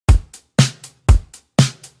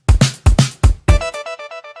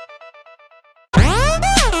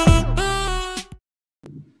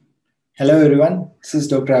Hello everyone, this is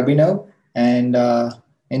Dr. Abhinav, and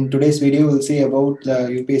in today's video we'll see about the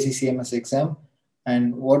UPSC CMS exam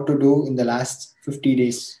and what to do in the last 50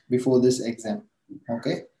 days before this exam.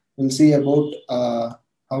 Okay, we'll see about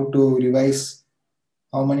how to revise,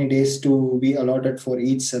 how many days to be allotted for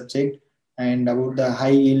each subject, and about the high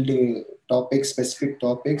yield topics, specific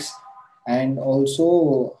topics, and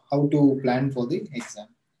also how to plan for the exam.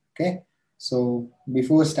 Okay. So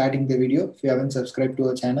before starting the video, if you haven't subscribed to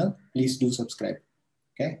our channel, please do subscribe.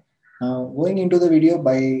 Okay. Now going into the video,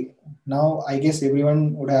 by now I guess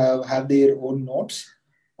everyone would have their own notes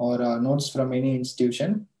or notes from any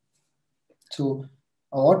institution. So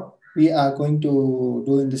what we are going to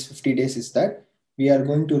do in this 50 days is that we are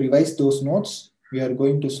going to revise those notes. We are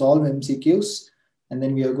going to solve MCQs, and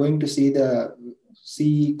then we are going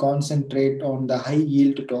to concentrate on the high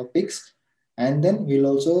yield topics, and then we'll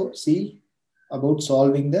also see about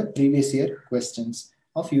solving the previous year questions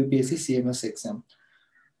of UPSC CMS exam.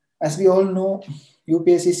 As we all know,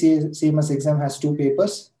 UPSC CMS exam has two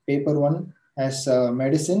papers. Paper 1 has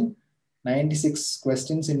medicine, 96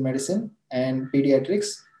 questions in medicine, and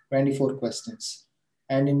pediatrics, 24 questions.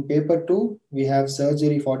 And in paper 2, we have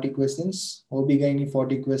surgery 40 questions, OB-GYN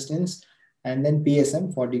 40 questions, and then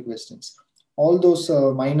PSM 40 questions. All those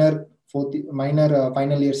minor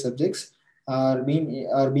final year subjects are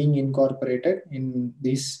being incorporated in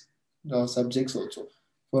these subjects also.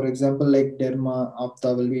 For example, like derma,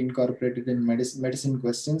 ophtha will be incorporated in medicine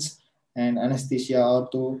questions, and anesthesia,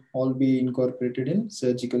 ortho all be incorporated in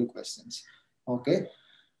surgical questions. Okay,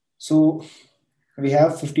 so we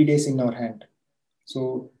have 50 days in our hand.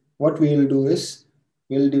 So what we will do is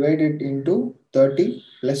we'll divide it into 30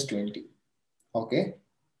 plus 20. Okay,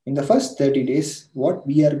 in the first 30 days, what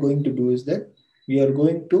we are going to do is that we are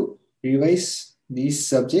going to revise these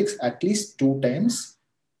subjects at least 2 times,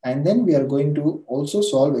 and then we are going to also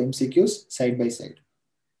solve MCQs side by side.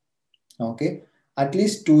 Okay, at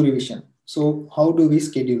least 2 revision. So how do we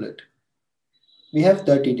schedule it? We have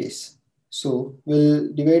 30 days. So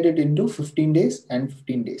we'll divide it into 15 days and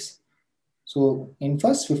 15 days. So in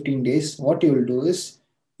first 15 days, what you will do is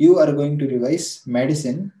you are going to revise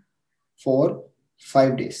medicine for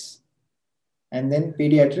 5 days, and then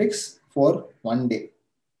pediatrics for 1 day.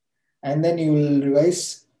 And then you will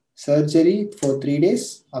revise surgery for 3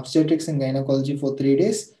 days, obstetrics and gynecology for 3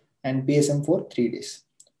 days, and PSM for 3 days.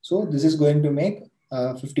 So this is going to make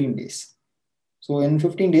 15 days. So in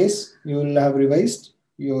 15 days, you will have revised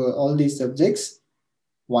all these subjects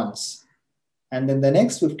once. And then the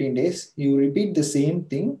next 15 days, you repeat the same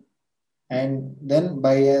thing. And then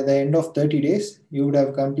by the end of 30 days, you would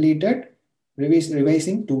have completed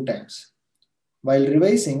revising 2 times. While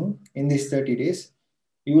revising in these 30 days,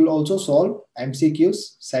 you will also solve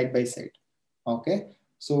MCQs side by side. Okay.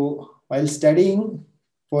 So while studying,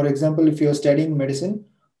 for example, if you're studying medicine,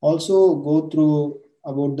 also go through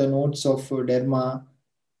about the notes of derma,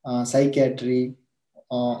 psychiatry,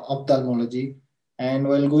 ophthalmology. And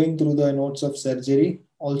while going through the notes of surgery,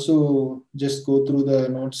 also just go through the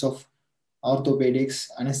notes of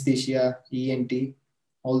orthopedics, anesthesia, ENT,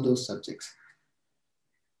 all those subjects.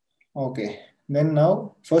 Okay. Then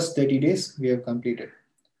now, first 30 days we have completed.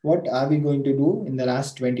 What are we going to do in the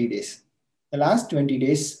last 20 days? The last 20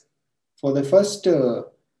 days, for the first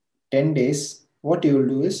 10 days, what you will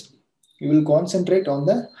do is you will concentrate on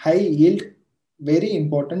the high yield, very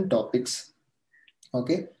important topics.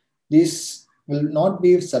 Okay, this will not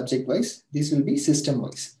be subject wise, this will be system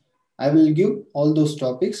wise. I will give all those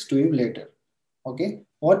topics to you later. Okay,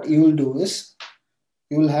 what you will do is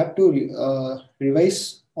you will have to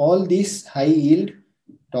revise all these high yield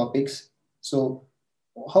topics. So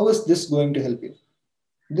how is this going to help you?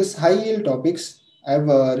 This high yield topics I've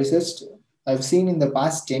researched, I've seen in the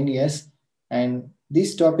past 10 years, and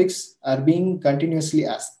these topics are being continuously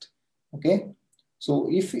asked. Okay, so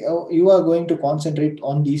if you are going to concentrate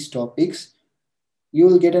on these topics, you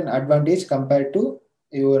will get an advantage compared to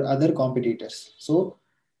your other competitors. So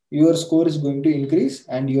your score is going to increase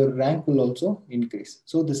and your rank will also increase.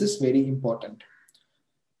 So this is very important.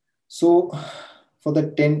 So in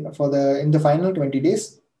the final 20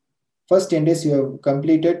 days, first 10 days you have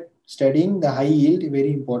completed studying the high yield,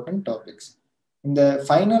 very important topics. In the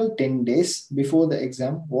final 10 days before the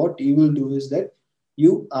exam, what you will do is that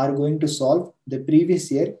you are going to solve the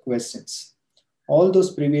previous year questions. All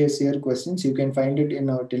those previous year questions, you can find it in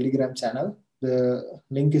our Telegram channel. The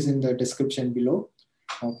link is in the description below.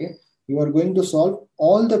 Okay, you are going to solve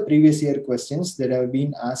all the previous year questions that have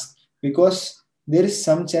been asked, because there is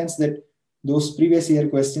some chance that those previous year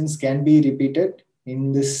questions can be repeated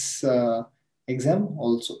in this exam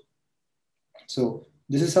also. So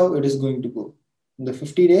this is how it is going to go. In the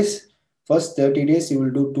 50 days, First 30 days, you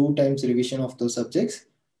will do 2 times revision of those subjects.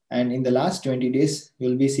 And in the last 20 days, you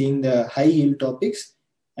will be seeing the high yield topics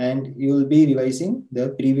and you will be revising the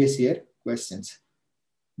previous year questions.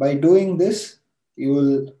 By doing this, you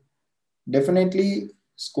will definitely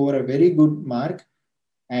score a very good mark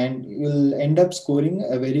and you will end up scoring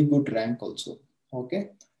a very good rank also.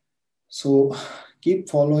 Okay. So keep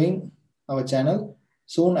following our channel.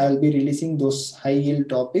 Soon I'll be releasing those high yield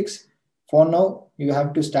topics. For now, you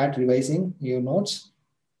have to start revising your notes.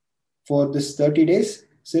 For this 30 days,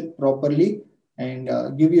 sit properly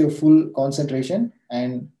and give you a full concentration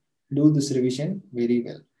and do this revision very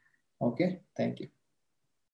well. Okay, thank you.